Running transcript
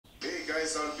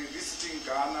Guys, I'll be visiting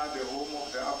Ghana, the home of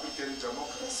the African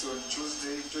democracy, on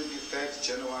Tuesday, 23rd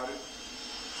January,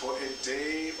 for a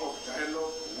day of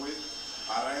dialogue with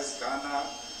AriseGhana,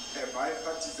 a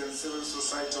bipartisan civil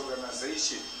society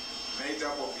organization made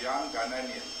up of young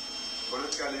Ghanaian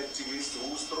political activists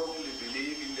who strongly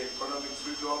believe in the economic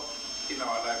freedom in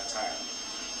our lifetime.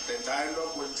 The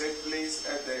dialogue will take place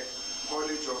at the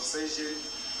College of Surgeon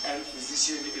and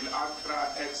Physician in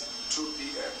Accra at 2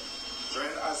 p.m. Join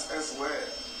us as well.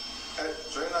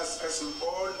 Join us as we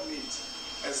all meet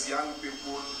as young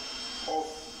people of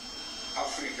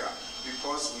Africa,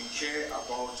 because we care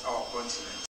about our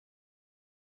continent.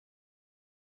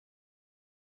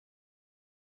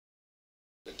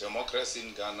 The democracy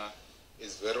in Ghana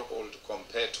is very old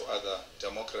compared to other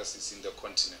democracies in the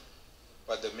continent,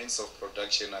 but the means of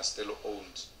production are still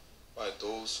owned by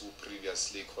those who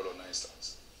previously colonized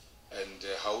us. And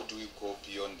how do we go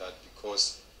beyond that?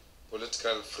 Because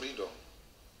political freedom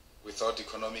without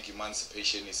economic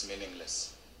emancipation is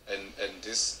meaningless. And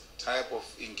this type of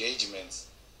engagements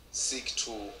seek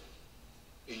to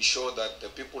ensure that the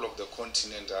people of the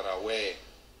continent are aware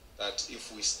that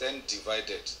if we stand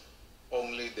divided,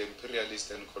 only the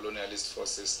imperialist and colonialist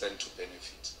forces stand to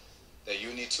benefit. The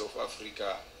unity of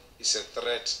Africa is a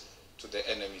threat to the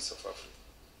enemies of Africa.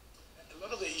 A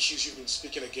lot of the issues you've been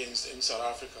speaking against in South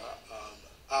Africa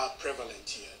are prevalent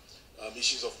here.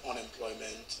 Issues of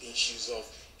unemployment, issues of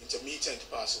intermittent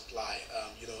power supply,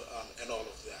 and all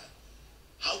of that.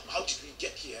 How did we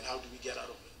get here, and how do we get out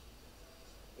of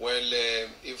it?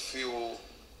 Well, if you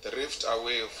drift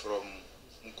away from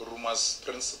Nkuruma's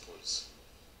principles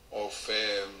of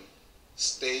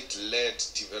state-led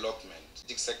development,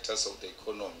 sectors of the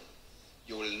economy,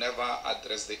 you will never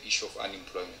address the issue of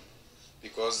unemployment,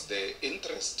 because the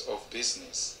interest of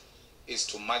business is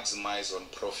to maximize on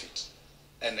profit.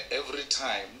 And every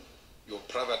time you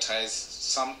privatize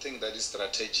something that is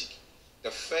strategic, the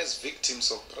first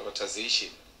victims of privatization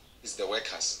is the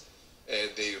workers.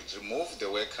 They remove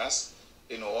the workers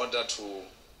in order to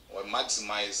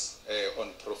maximize on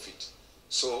profit.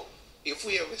 So if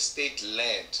we have a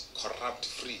state-led,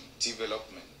 corrupt-free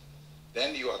development,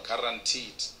 then you are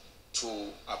guaranteed to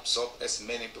absorb as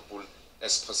many people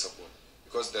as possible,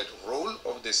 because the role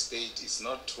of the state is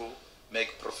not to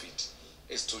make profit,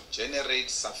 is to generate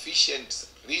sufficient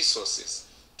resources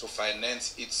to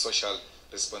finance its social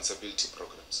responsibility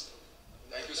programs.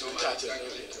 Thank you so much.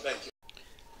 Thank you.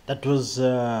 That was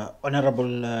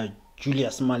Honorable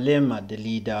Julius Malema, the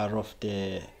leader of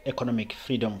the economic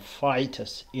freedom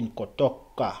fighters in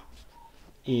Kotoka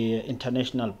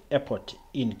International Airport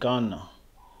in Ghana.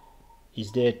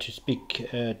 He's there to speak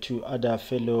to other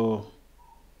fellow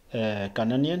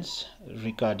Ghanaians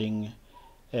regarding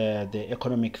the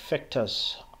economic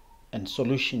factors and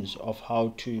solutions of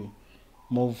how to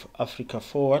move Africa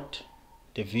forward,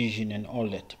 the vision and all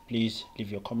that. Please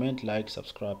leave your comment, like,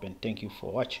 subscribe, and thank you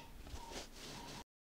for watching.